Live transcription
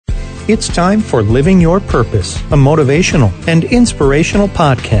It's time for Living Your Purpose, a motivational and inspirational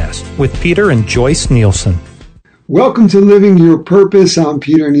podcast with Peter and Joyce Nielsen. Welcome to Living Your Purpose. I'm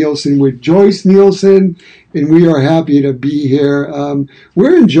Peter Nielsen with Joyce Nielsen, and we are happy to be here.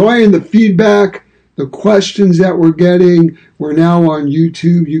 We're enjoying the feedback, the questions that we're getting. We're now on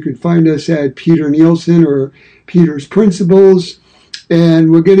YouTube. You can find us at Peter Nielsen or Peter's Principles, and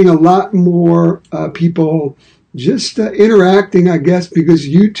we're getting a lot more people just interacting, I guess, because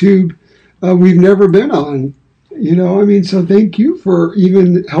YouTube we've never been on. So thank you for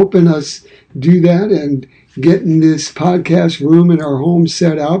even helping us do that and getting this podcast room in our home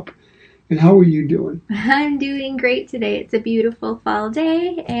set up. And how are you doing? I'm doing great today. It's a beautiful fall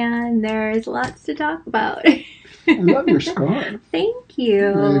day, and there's lots to talk about. I love your scarf. Thank you.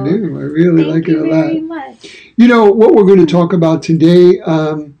 I do. I really like it a lot. Thank you very much. What we're going to talk about today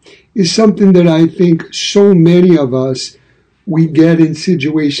is something that I think so many of us, we get in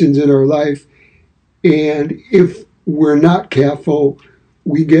situations in our life, and if we're not careful,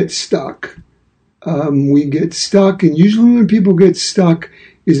 we get stuck. And usually when people get stuck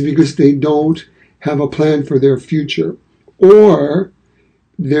is because they don't have a plan for their future, or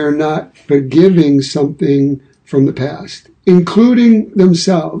they're not forgiving something from the past, including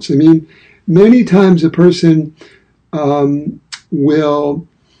themselves. Many times a person will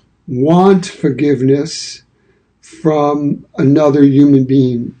want forgiveness from another human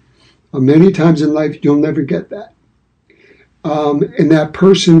being. Many times in life, you'll never get that. And that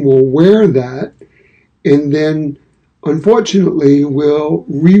person will wear that, and then, unfortunately, will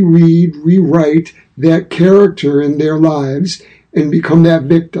rewrite that character in their lives and become that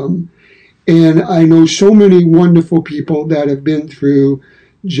victim. And I know so many wonderful people that have been through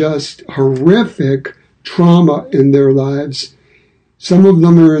just horrific trauma in their lives. Some of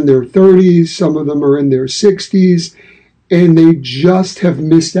them are in their 30s, some of them are in their 60s, and they just have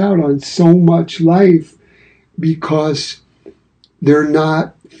missed out on so much life because they're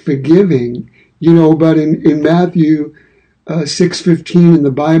not forgiving. But in Matthew 6:15 in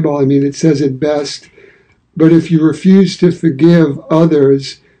the Bible, it says it best, but if you refuse to forgive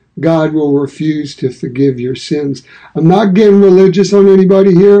others, God will refuse to forgive your sins. I'm not getting religious on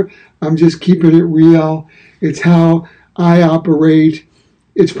anybody here. I'm just keeping it real. It's how I operate.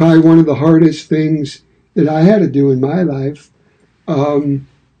 It's probably one of the hardest things that I had to do in my life. When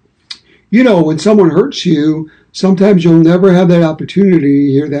someone hurts you, sometimes you'll never have that opportunity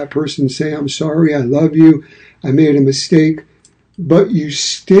to hear that person say, I'm sorry, I love you, I made a mistake. But you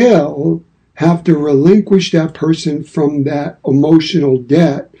still have to relinquish that person from that emotional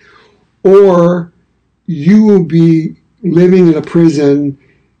debt, or you will be living in a prison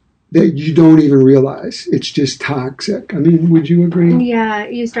that you don't even realize. It's just toxic. Would you agree? Yeah,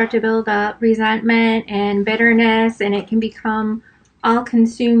 you start to build up resentment and bitterness, and it can become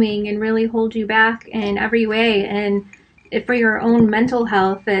all-consuming and really hold you back in every way. And for your own mental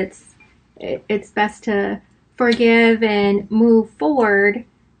health, it's best to forgive and move forward.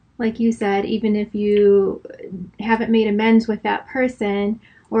 Like you said, even if you haven't made amends with that person,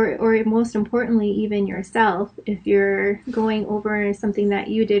 or most importantly, even yourself, if you're going over something that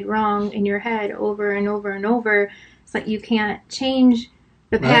you did wrong in your head over and over and over, it's like you can't change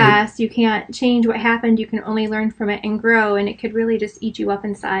the past, you can't change what happened, you can only learn from it and grow, and it could really just eat you up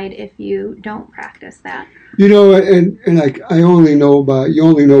inside if you don't practice that. I only know you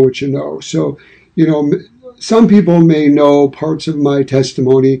only know what you know. So, some people may know parts of my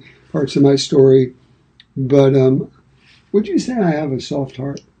testimony, parts of my story, but would you say I have a soft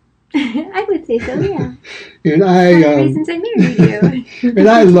heart? I would say so, yeah. And one of the reasons I married you. And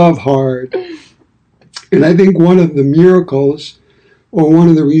I love hard. And I think one of the miracles, or one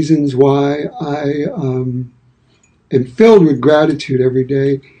of the reasons why I am filled with gratitude every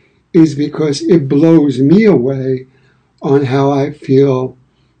day, is because it blows me away on how I feel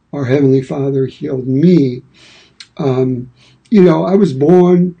our Heavenly Father healed me. I was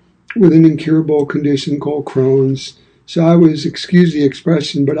born with an incurable condition called Crohn's. So I was, excuse the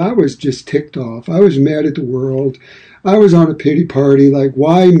expression, but I was just ticked off. I was mad at the world. I was on a pity party, like,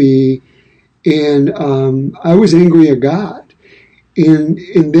 why me? And I was angry at God. And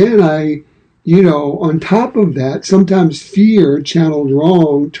then I, on top of that, sometimes fear channeled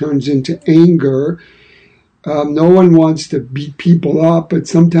wrong turns into anger. No one wants to beat people up, but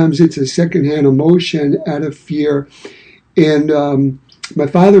sometimes it's a secondhand emotion out of fear. And my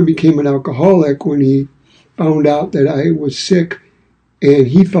father became an alcoholic when he found out that I was sick, and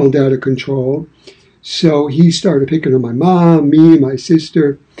he felt out of control. So he started picking on my mom, me, my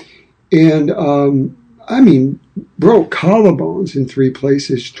sister, and broke collarbones in 3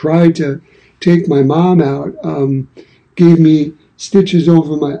 places, tried to take my mom out, gave me stitches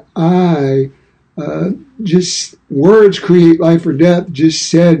over my eye, just words create life or death, just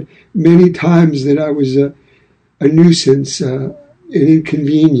said many times that I was a nuisance, an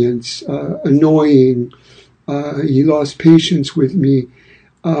inconvenience, annoying. He lost patience with me.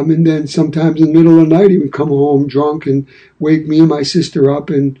 And then sometimes in the middle of the night, he would come home drunk and wake me and my sister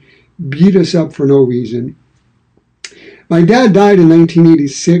up and beat us up for no reason. My dad died in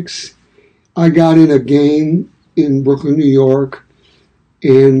 1986. I got in a gang in Brooklyn, New York.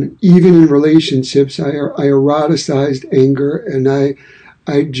 And even in relationships, I eroticized anger, and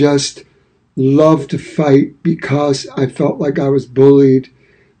I just loved to fight because I felt like I was bullied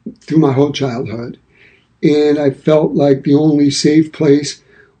through my whole childhood. And I felt like the only safe place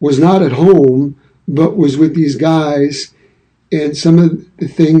was not at home, but was with these guys. And some of the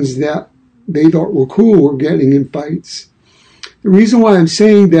things that they thought were cool were getting in fights. The reason why I'm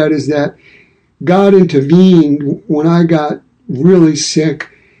saying that is that God intervened when I got really sick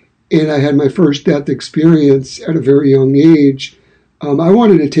and I had my first death experience at a very young age. I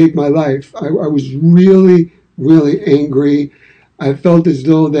wanted to take my life. I was really, really angry. I felt as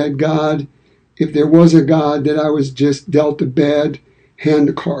though that God, if there was a God, that I was just dealt a bad hand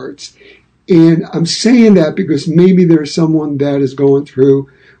of cards. And I'm saying that because maybe there's someone that is going through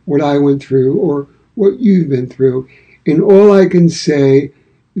what I went through or what you've been through. And all I can say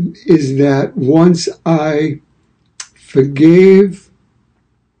is that once I forgave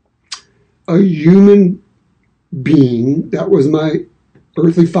a human being that was my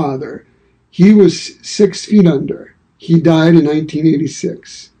earthly father, he was 6 feet under. He died in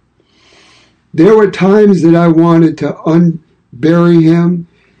 1986. There were times that I wanted to unbury him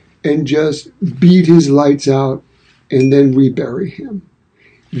and just beat his lights out and then rebury him.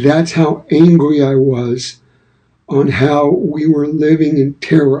 That's how angry I was on how we were living in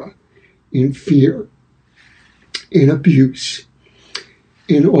terror, in fear, in abuse.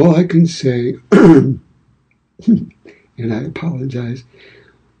 And all I can say, and I apologize,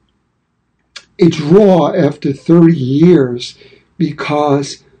 it's raw after 30 years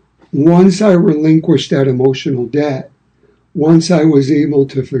because once I relinquished that emotional debt, once I was able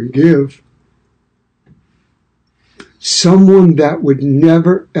to forgive someone that would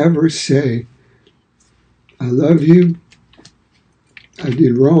never, ever say, I love you, I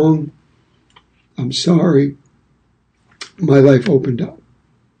did wrong, I'm sorry, my life opened up.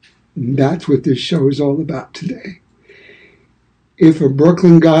 And that's what this show is all about today. If a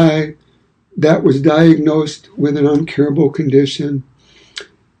Brooklyn guy that was diagnosed with an incurable condition,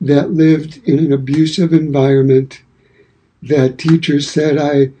 that lived in an abusive environment, that teachers said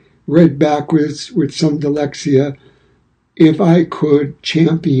I read backwards with some dyslexia, if I could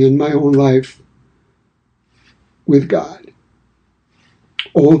champion my own life with God,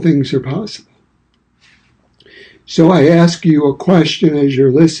 all things are possible. So I ask you a question as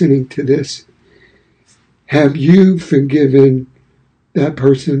you're listening to this. Have you forgiven that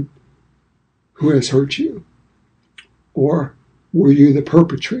person who has hurt you? Or were you the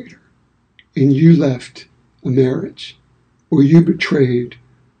perpetrator and you left a marriage? Or you betrayed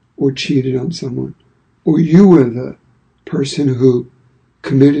or cheated on someone? Or you were the person who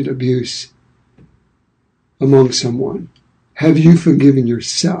committed abuse among someone? Have you forgiven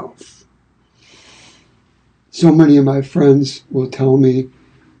yourself? So many of my friends will tell me,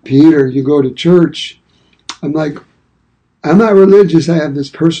 Peter, you go to church. I'm like, I'm not religious. I have this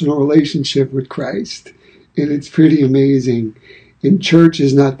personal relationship with Christ. And it's pretty amazing. And church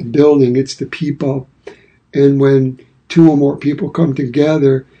is not the building, it's the people. And when 2 or more people come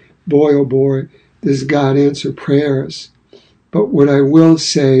together, boy, oh boy, does God answer prayers. But what I will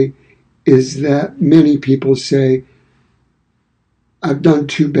say is that many people say, I've done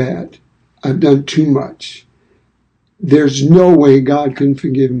too bad. I've done too much. There's no way God can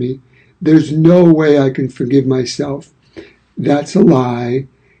forgive me. There's no way I can forgive myself. That's a lie.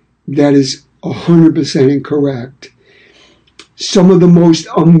 That is 100% incorrect. Some of the most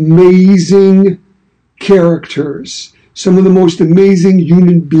amazing characters, some of the most amazing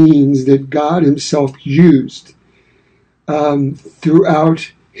human beings that God himself used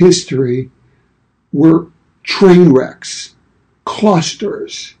throughout history were train wrecks,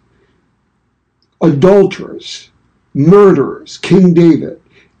 clusters, adulterers, murderers, King David.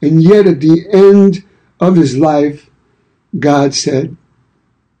 And yet at the end of his life, God said,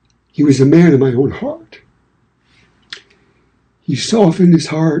 he was a man of my own heart. He softened his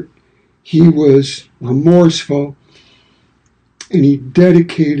heart. He was remorseful. And he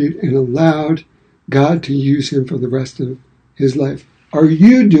dedicated and allowed God to use him for the rest of his life. Are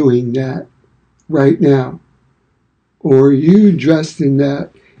you doing that right now? Or are you dressed in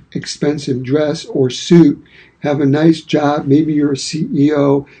that expensive dress or suit have a nice job. Maybe you're a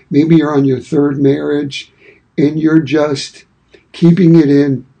CEO. Maybe you're on your third marriage, and you're just keeping it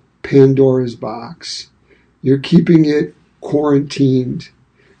in Pandora's box. You're keeping it quarantined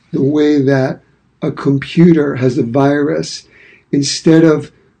the way that a computer has a virus. Instead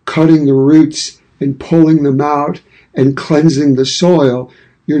of cutting the roots and pulling them out and cleansing the soil,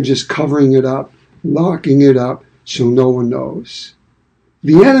 you're just covering it up, locking it up so no one knows.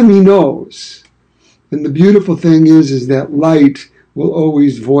 The enemy knows. And the beautiful thing is that light will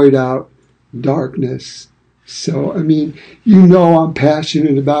always void out darkness. So, I'm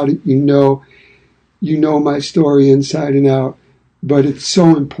passionate about it. You know my story inside and out. But it's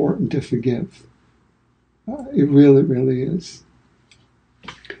so important to forgive. It really, really is.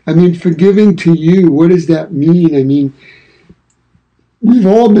 Forgiving to you, what does that mean? We've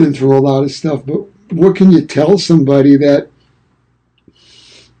all been through a lot of stuff, but what can you tell somebody that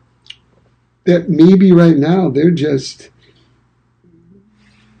maybe right now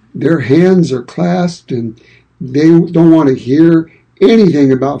their hands are clasped and they don't want to hear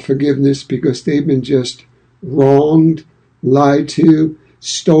anything about forgiveness because they've been just wronged, lied to,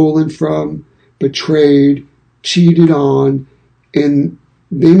 stolen from, betrayed, cheated on, and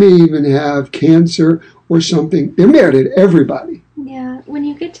they may even have cancer or something. They're mad at everybody. Yeah, when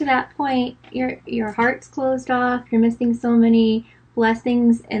you get to that point, your heart's closed off, you're missing so many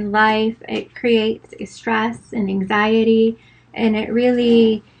blessings in life. It creates stress and anxiety, and it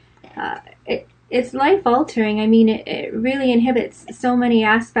really, it's life-altering. It really inhibits so many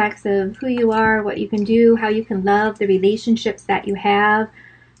aspects of who you are, what you can do, how you can love, the relationships that you have.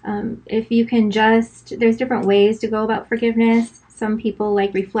 If you can there's different ways to go about forgiveness. Some people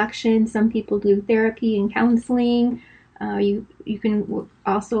like reflection. Some people do therapy and counseling. You can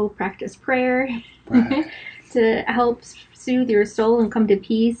also practice prayer to help soothe your soul and come to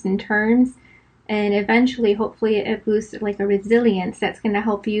peace and terms. And eventually, hopefully, it boosts like a resilience that's going to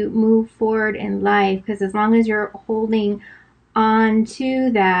help you move forward in life. Because as long as you're holding on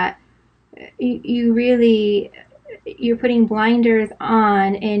to that, you're putting blinders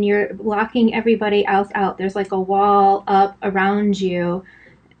on and you're blocking everybody else out. There's like a wall up around you.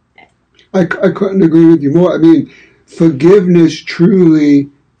 I couldn't agree with you more. Forgiveness truly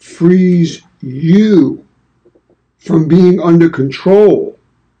frees you from being under control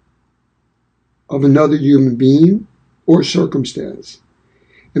of another human being or circumstance.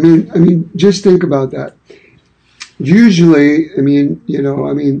 Just think about that. Usually,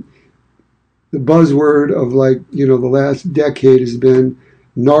 the buzzword of the last decade has been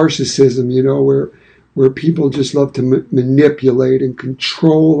narcissism, where people just love to manipulate and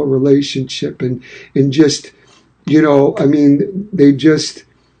control a relationship and just, they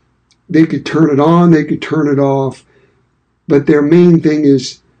could turn it on, they could turn it off, but their main thing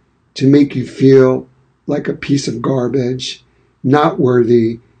is to make you feel like a piece of garbage, not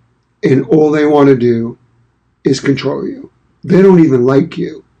worthy, and all they want to do is control you. They don't even like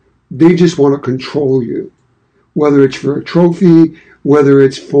you. They just want to control you, whether it's for a trophy, whether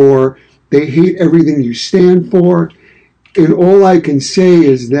it's for, they hate everything you stand for. And all I can say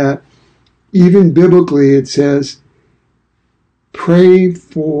is that even biblically it says, pray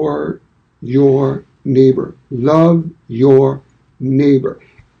for your neighbor. Love your neighbor.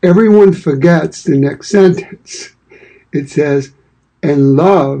 Everyone forgets the next sentence. It says, and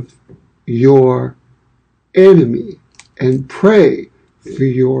love your enemy and pray for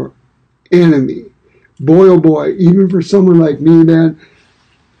your enemy. Boy, oh boy, even for someone like me, man,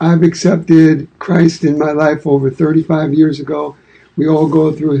 I've accepted Christ in my life over 35 years ago. We all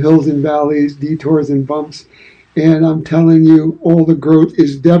go through hills and valleys, detours and bumps. And I'm telling you, all the growth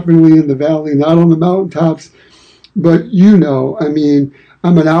is definitely in the valley, not on the mountaintops. But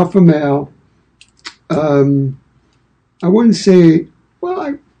I'm an alpha male. I wouldn't say,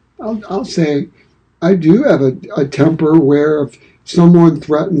 I'll say I do have a temper where if someone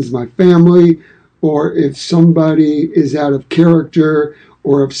threatens my family, or if somebody is out of character,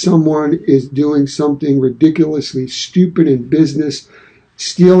 or if someone is doing something ridiculously stupid in business,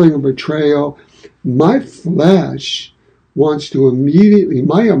 stealing or betrayal, my flesh wants to immediately,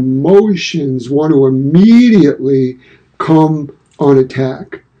 my emotions want to immediately come on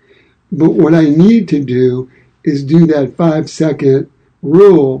attack. But what I need to do is do that 5-second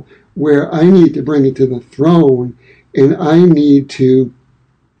rule where I need to bring it to the throne and I need to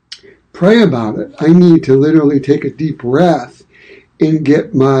pray about it. I need to literally take a deep breath and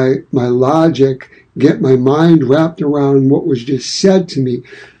get my logic, get my mind wrapped around what was just said to me.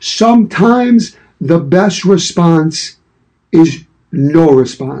 Sometimes the best response is no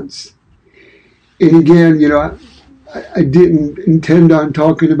response. And again, I didn't intend on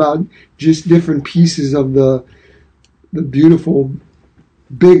talking about just different pieces of the beautiful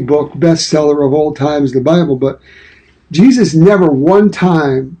big book, bestseller of all times, the Bible, but Jesus never one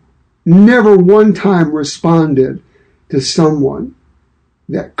time responded to someone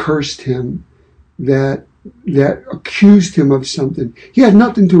that cursed him, that accused him of something. He had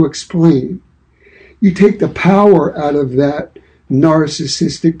nothing to explain. You take the power out of that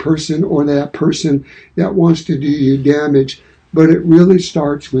narcissistic person or that person that wants to do you damage, but it really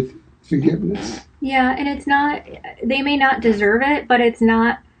starts with forgiveness. Yeah, and it's not, they may not deserve it, but it's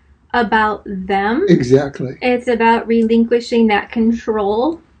not about them. Exactly. It's about relinquishing that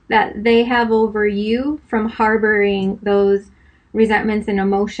control that they have over you from harboring those resentments and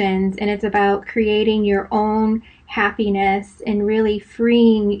emotions, and it's about creating your own happiness and really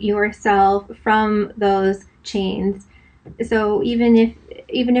freeing yourself from those chains. So even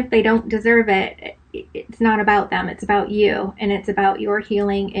if they don't deserve it, it's not about them, it's about you, and it's about your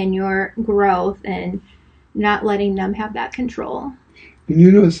healing and your growth and not letting them have that control. And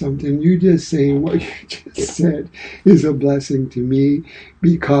you know something, you just saying what you just said is a blessing to me,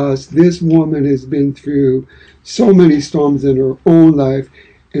 because this woman has been through so many storms in her own life,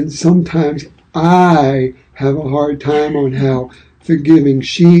 and sometimes I have a hard time on how forgiving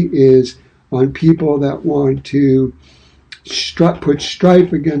she is on people that want to put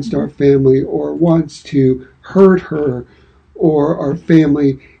strife against our family or wants to hurt her or our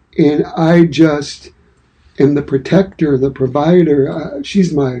family. And I just am the protector, the provider.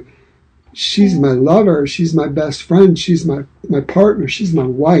 She's my lover. She's my best friend. She's my partner. She's my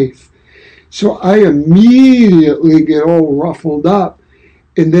wife. So I immediately get all ruffled up.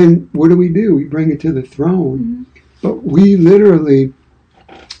 And then what do? We bring it to the throne. Mm-hmm. But we literally,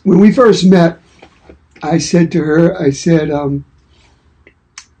 when we first met, I said to her, I said,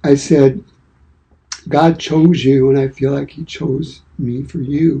 God chose you, and I feel like he chose me for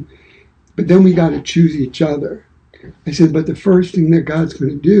you. But then we got to choose each other. I said, but the first thing that God's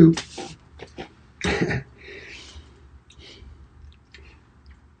going to do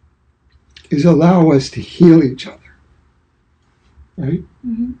is allow us to heal each other. Right?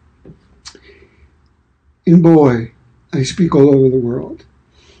 Mm-hmm. And boy, I speak all over the world.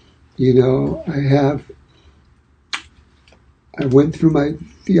 You know, I went through my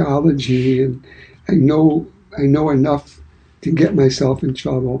theology, and I know enough to get myself in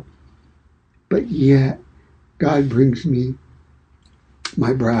trouble. But yet, God brings me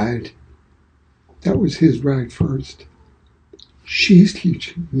my bride. That was his bride first. She's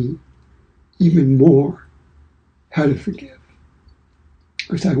teaching me even more how to forgive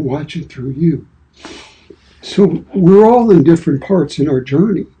as I watch it through you. So we're all in different parts in our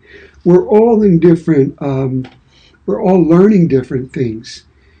journey. We're all in different, we're all learning different things.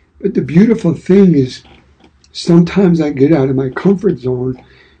 But the beautiful thing is sometimes I get out of my comfort zone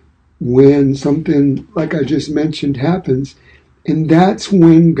when something like I just mentioned happens. And that's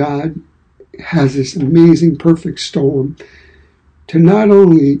when God has this amazing perfect storm to not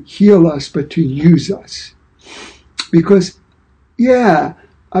only heal us, but to use us. Because, yeah,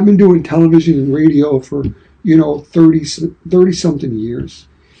 I've been doing television and radio for, 30-something years.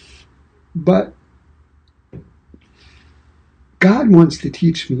 But God wants to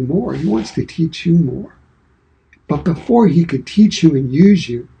teach me more. He wants to teach you more. But before he could teach you and use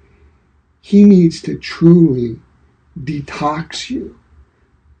you, he needs to truly detox you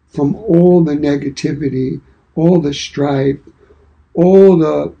from all the negativity, all the strife, all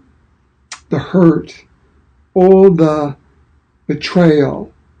the hurt, all the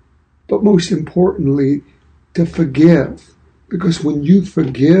betrayal, but most importantly, to forgive. Because when you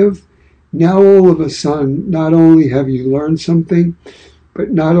forgive, now all of a sudden, not only have you learned something,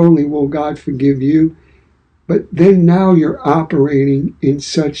 but not only will God forgive you, but then now you're operating in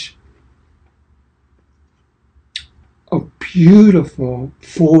such a beautiful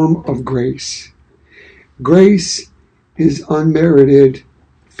form of grace. Grace is unmerited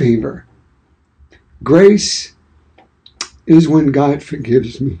favor. Grace is when God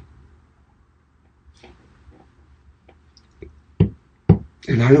forgives me.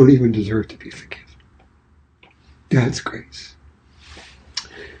 And I don't even deserve to be forgiven. That's grace.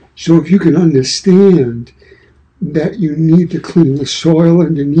 So if you can understand that you need to clean the soil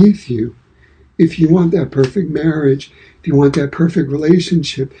underneath you, if you want that perfect marriage, if you want that perfect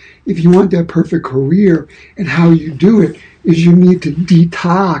relationship, if you want that perfect career, and how you do it is you need to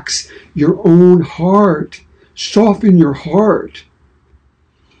detox your own heart, soften your heart.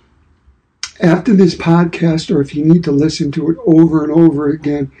 After this podcast, or if you need to listen to it over and over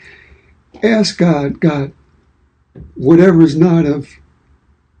again, ask God, whatever's not of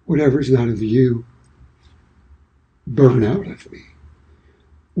you, burn out of me.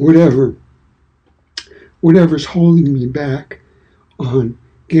 Whatever's holding me back on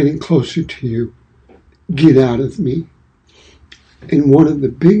getting closer to you, get out of me. And one of the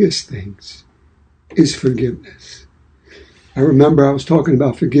biggest things is forgiveness. I remember I was talking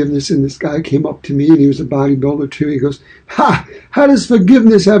about forgiveness, and this guy came up to me, and he was a bodybuilder too. He goes, how does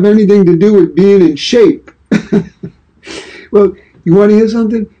forgiveness have anything to do with being in shape? Well, you want to hear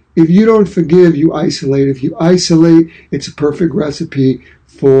something? If you don't forgive, you isolate. If you isolate, it's a perfect recipe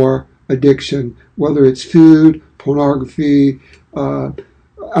for addiction, whether it's food, pornography,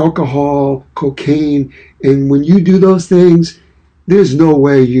 alcohol, cocaine. And when you do those things, there's no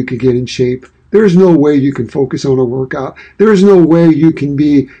way you can get in shape. There's no way you can focus on a workout. There's no way you can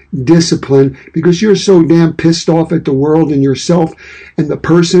be disciplined because you're so damn pissed off at the world and yourself and the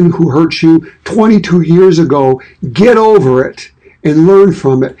person who hurt you 22 years ago. Get over it and learn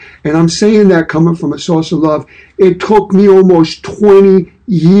from it. And I'm saying that coming from a source of love. It took me almost 20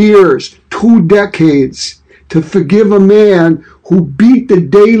 years, 2 decades, to forgive a man who beat the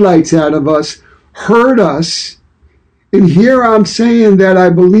daylights out of us, hurt us. And here I'm saying that I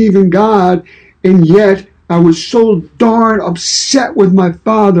believe in God, and yet I was so darn upset with my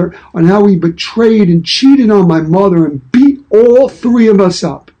father on how he betrayed and cheated on my mother and beat all 3 of us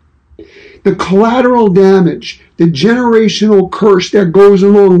up. The collateral damage, the generational curse that goes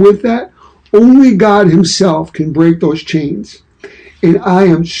along with that, only God himself can break those chains. And I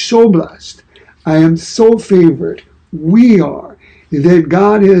am so blessed. I am so favored. We are, that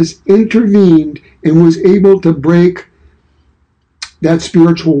God has intervened and was able to break that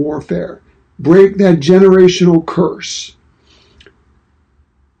spiritual warfare, break that generational curse.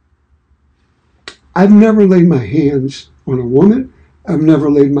 I've never laid my hands on a woman. I've never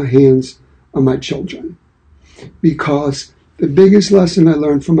laid my hands on my children, because the biggest lesson I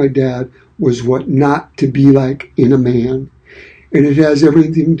learned from my dad was what not to be like in a man. And it has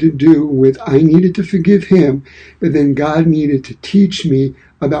everything to do with I needed to forgive him, but then God needed to teach me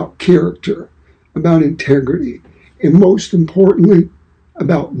about character, about integrity, and most importantly,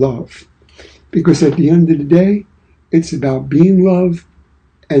 about love. Because at the end of the day, it's about being loved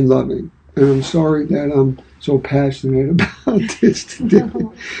and loving. And I'm sorry that I'm so passionate about this today.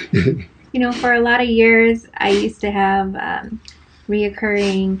 You know, for a lot of years, I used to have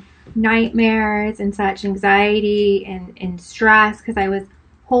reoccurring nightmares and such, anxiety and stress, because I was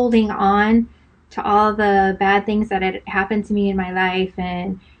holding on to all the bad things that had happened to me in my life.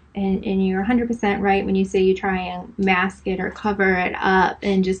 And you're 100% right when you say you try and mask it or cover it up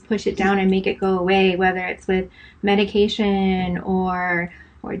and just push it down and make it go away, whether it's with medication or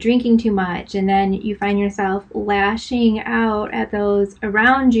drinking too much. And then you find yourself lashing out at those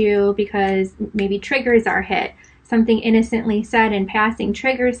around you because maybe triggers are hit. Something innocently said in passing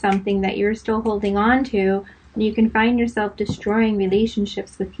triggers something that you're still holding on to. And you can find yourself destroying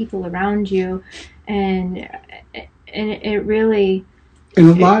relationships with people around you. And it really... And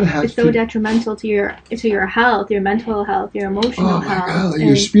a lot has it's so detrimental to your health, your mental health, your emotional health. Oh my God,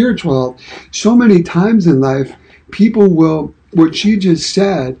 your spiritual health. So many times in life, people will, what she just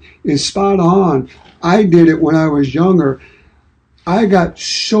said is spot on. I did it when I was younger. I got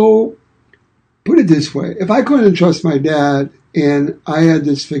so, put it this way, if I couldn't trust my dad and I had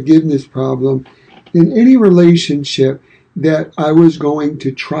this forgiveness problem, in any relationship that I was going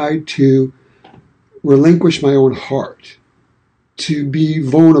to try to relinquish my own heart, to be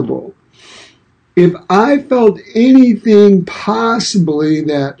vulnerable. If I felt anything possibly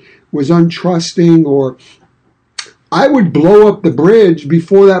that was untrusting, or I would blow up the bridge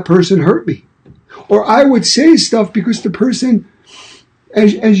before that person hurt me. Or I would say stuff because the person,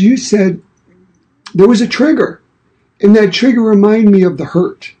 as you said, there was a trigger. And that trigger reminded me of the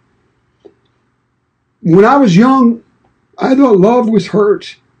hurt. When I was young, I thought love was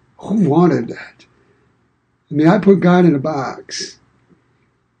hurt. Who wanted that? I mean, I put God in a box.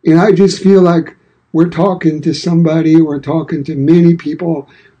 And I just feel like we're talking to somebody, we're talking to many people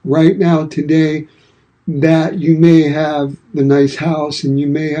right now today, that you may have the nice house and you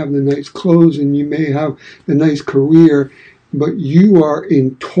may have the nice clothes and you may have the nice career, but you are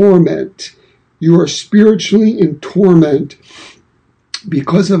in torment. You are spiritually in torment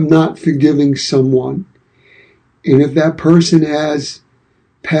because of not forgiving someone. And if that person has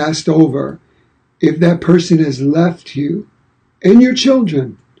passed over, if that person has left you and your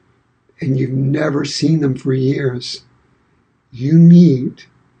children, and you've never seen them for years, you need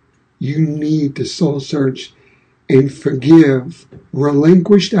to soul search and forgive,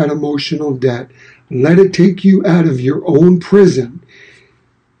 relinquish that emotional debt, let it take you out of your own prison.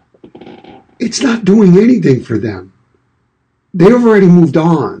 It's not doing anything for them. They've already moved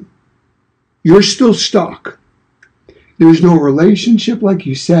on. You're still stuck. There's no relationship, like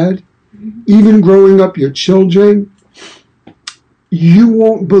you said. Even growing up your children, you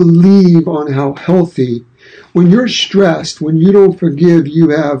won't believe on how healthy. When you're stressed, when you don't forgive, you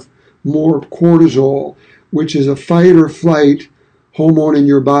have more cortisol, which is a fight or flight hormone in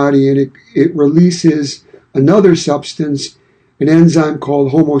your body, and it releases another substance, an enzyme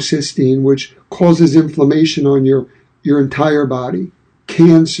called homocysteine, which causes inflammation on your entire body,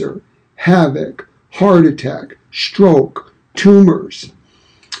 cancer, havoc, heart attack, stroke, tumors.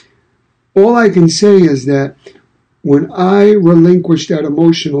 All I can say is that when I relinquish that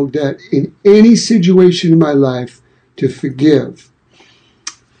emotional debt in any situation in my life to forgive,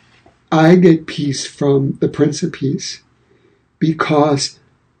 I get peace from the Prince of Peace, because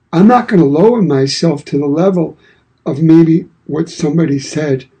I'm not going to lower myself to the level of maybe what somebody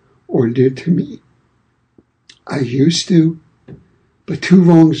said or did to me. I used to, but two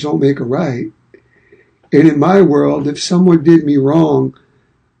wrongs don't make a right. And in my world, if someone did me wrong,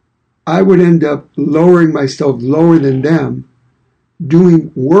 I would end up lowering myself lower than them,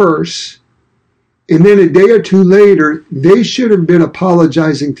 doing worse. And then a day or two later, they should have been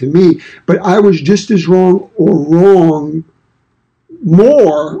apologizing to me, but I was just as wrong or wrong,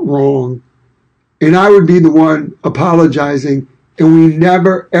 more wrong. And I would be the one apologizing, and we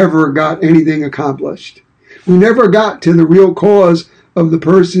never, ever got anything accomplished. We never got to the real cause of the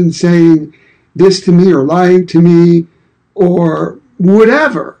person saying this to me or lying to me or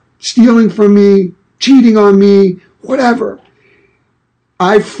whatever, stealing from me, cheating on me, whatever.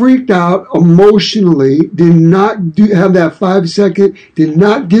 I freaked out emotionally, did not have that 5 second, did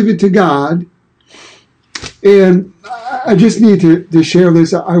not give it to God. And I just need to share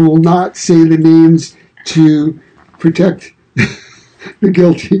this. I will not say the names to protect the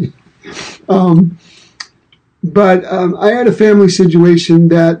guilty. But I had a family situation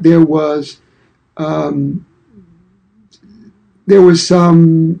that there was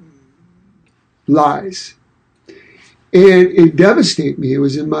some lies. And it devastated me. It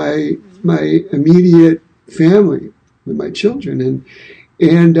was in my immediate family with my children.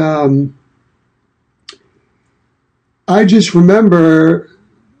 And I just remember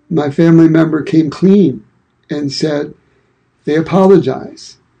my family member came clean and said they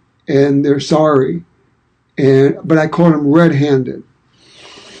apologize and they're sorry. But I caught them red-handed.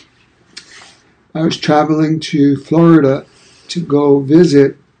 I was traveling to Florida to go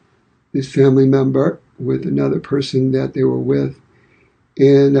visit this family member with another person that they were with.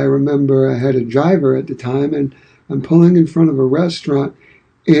 And I remember I had a driver at the time, and I'm pulling in front of a restaurant.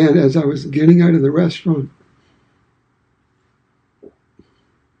 And as I was getting out of the restaurant,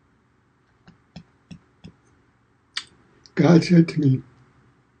 God said to me,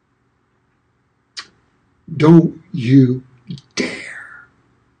 "Don't you dare,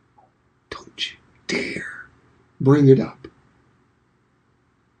 don't you dare bring it up.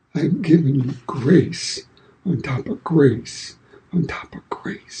 I've given you grace on top of grace, on top of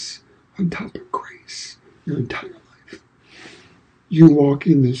grace, on top of grace, your entire life. You walk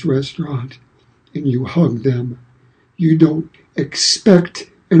in this restaurant and you hug them. You don't expect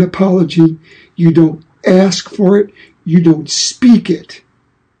an apology. You don't ask for it. You don't speak it."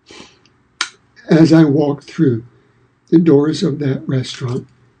 As I walked through the doors of that restaurant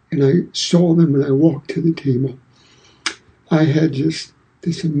and I saw them and I walked to the table, I had just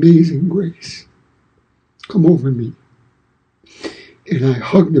this amazing grace come over me. And I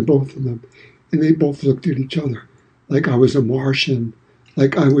hugged the both of them, and they both looked at each other like I was a Martian,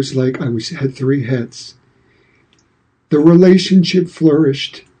 like I had three heads. The relationship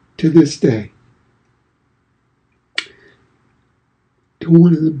flourished to this day. To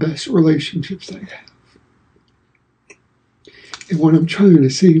one of the best relationships I have. And what I'm trying to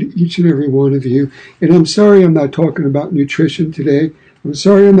say to each and every one of you, and I'm sorry I'm not talking about nutrition today. I'm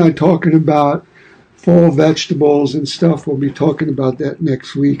sorry I'm not talking about fall vegetables and stuff. We'll be talking about that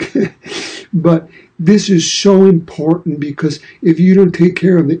next week. But this is so important, because if you don't take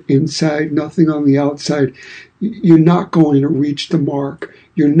care of the inside, nothing on the outside, you're not going to reach the mark.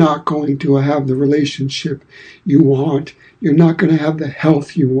 You're not going to have the relationship you want. You're not going to have the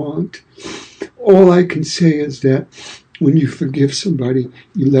health you want. All I can say is that when you forgive somebody,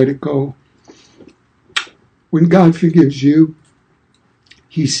 you let it go. When God forgives you,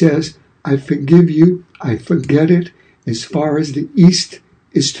 He says, "I forgive you, I forget it, as far as the east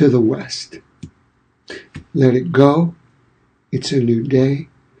is to the west." Let it go. It's a new day.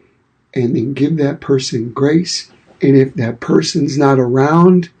 And then give that person grace. And if that person's not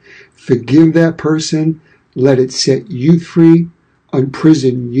around, forgive that person. Let it set you free,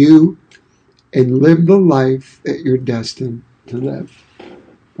 unprison you, and live the life that you're destined to live.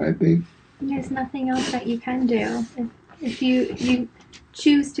 Right, babe? There's nothing else that you can do. If you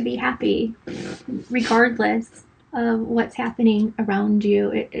choose to be happy, regardless of what's happening around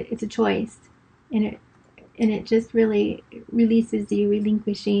you, it's a choice, and it just really releases you,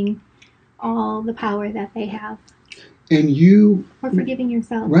 relinquishing all the power that they have. And you, or forgiving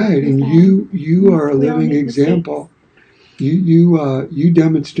yourself, right? And you are a living example. You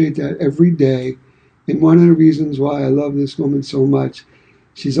demonstrate that every day. And one of the reasons why I love this woman so much,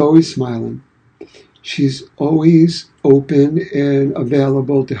 she's always smiling. She's always open and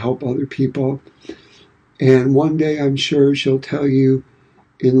available to help other people. And one day I'm sure she'll tell you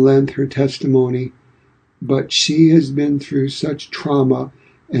in length her testimony. But she has been through such trauma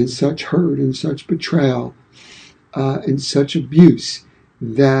and such hurt and such betrayal and such abuse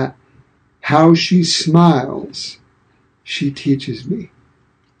that how she smiles, she teaches me.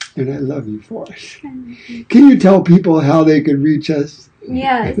 And I love you for it. Can you tell people how they could reach us?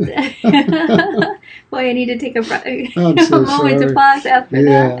 Yes. Boy, I need to take a I'm so moment sorry. to pause after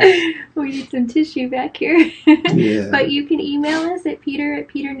that. We need some tissue back here. Yeah. But you can email us at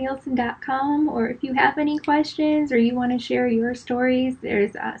peter@peternielsen.com, or if you have any questions or you want to share your stories,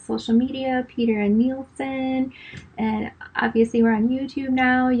 there's social media, Peter and Nielsen, and obviously we're on YouTube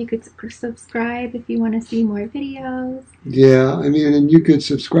now. You could subscribe if you want to see more videos. Yeah, I mean, and you could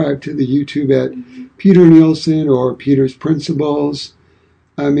subscribe to the YouTube at Peter Nielsen or Peter's Principles.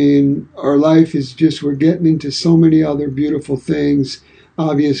 I mean, our life is just, we're getting into so many other beautiful things.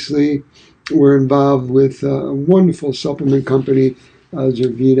 Obviously, we're involved with a wonderful supplement company,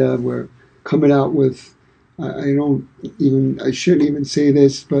 Zervita. We're coming out with, I shouldn't even say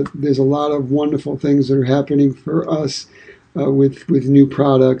this, but there's a lot of wonderful things that are happening for us with new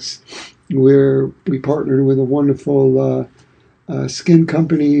products. We partnered with a wonderful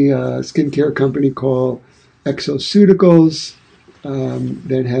skincare company called Exoceuticals.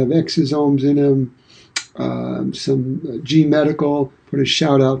 That have exosomes in them. Some G Medical, put a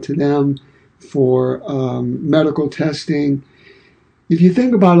shout out to them for medical testing. If you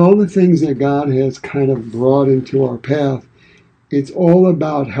think about all the things that God has kind of brought into our path, it's all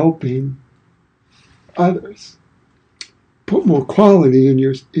about helping others. Put more quality in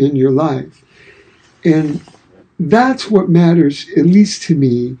your life. And that's what matters, at least to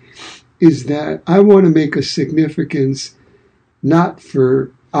me, is that I want to make a significance not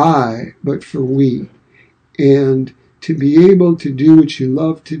for I, but for we. And to be able to do what you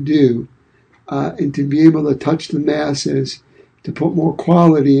love to do, and to be able to touch the masses, to put more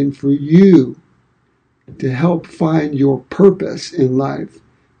quality in for you, to help find your purpose in life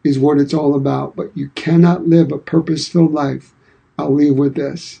is what it's all about. But you cannot live a purpose-filled life, I'll leave with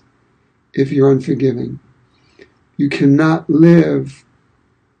this, if you're unforgiving. You cannot live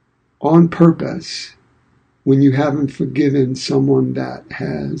on purpose when you haven't forgiven someone that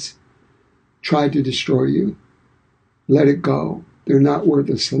has tried to destroy you. Let it go. They're not worth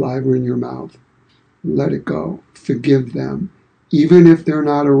the saliva in your mouth. Let it go. Forgive them. Even if they're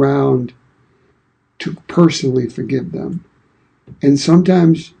not around to personally forgive them. And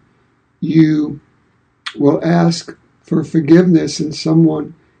sometimes you will ask for forgiveness and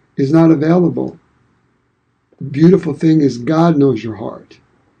someone is not available. The beautiful thing is God knows your heart,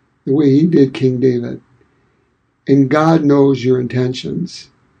 the way he did King David. And God knows your intentions.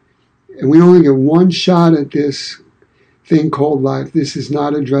 And we only get one shot at this thing called life. This is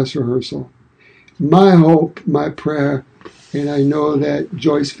not a dress rehearsal. My hope, my prayer, and I know that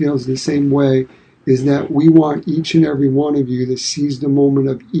Joyce feels the same way, is that we want each and every one of you to seize the moment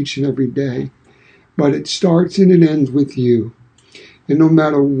of each and every day. But it starts and it ends with you. And no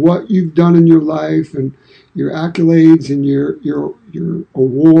matter what you've done in your life and your accolades and your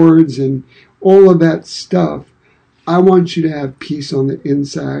awards and all of that stuff, I want you to have peace on the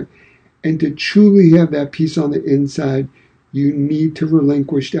inside. And to truly have that peace on the inside, you need to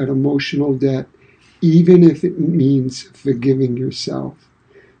relinquish that emotional debt, even if it means forgiving yourself.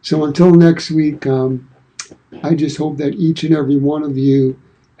 So until next week, I just hope that each and every one of you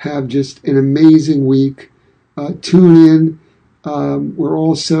have just an amazing week. Tune in. We're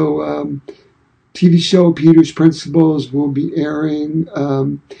also TV show Peter's Principles will be airing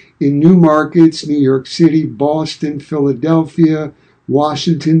in new markets, New York City, Boston, Philadelphia,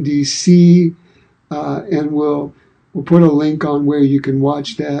 Washington, D.C., and we'll put a link on where you can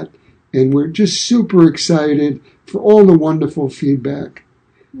watch that. And we're just super excited for all the wonderful feedback.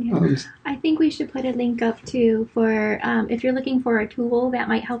 Yeah. I think we should put a link up too for if you're looking for a tool that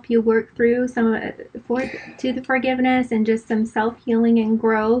might help you work through to the forgiveness and just some self-healing and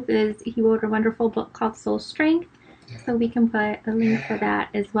growth. He wrote a wonderful book called Soul Strength, so we can put a link for that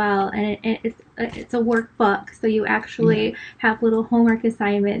as well. And it's a workbook, so you actually have little homework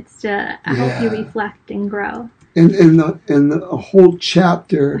assignments to help you reflect and grow. And a whole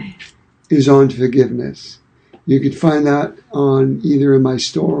chapter is on forgiveness. You can find that on either in my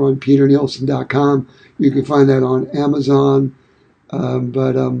store on peternielsen.com. You can find that on Amazon.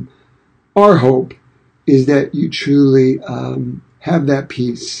 But our hope is that you truly have that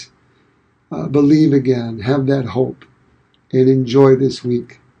peace, believe again, have that hope, and enjoy this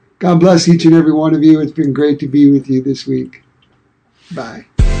week. God bless each and every one of you. It's been great to be with you this week. Bye.